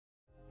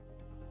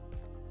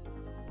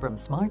From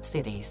smart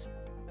cities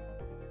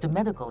to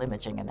medical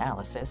imaging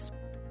analysis,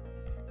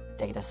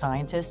 data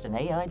scientists and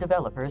AI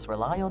developers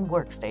rely on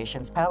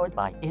workstations powered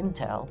by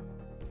Intel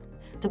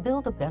to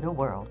build a better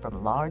world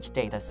from large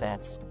data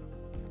sets.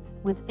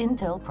 With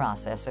Intel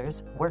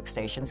processors,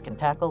 workstations can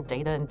tackle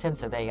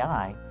data-intensive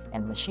AI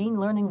and machine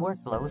learning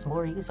workflows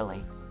more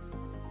easily,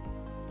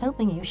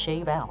 helping you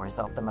shave hours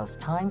off the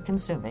most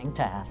time-consuming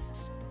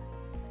tasks.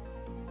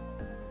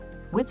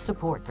 With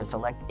support for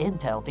select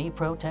Intel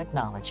vPro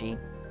technology,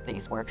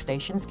 these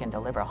workstations can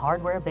deliver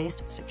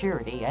hardware-based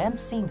security and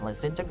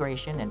seamless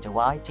integration into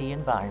IT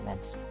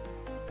environments.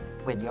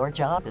 When your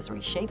job is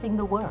reshaping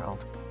the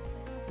world,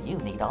 you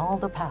need all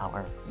the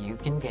power you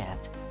can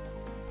get.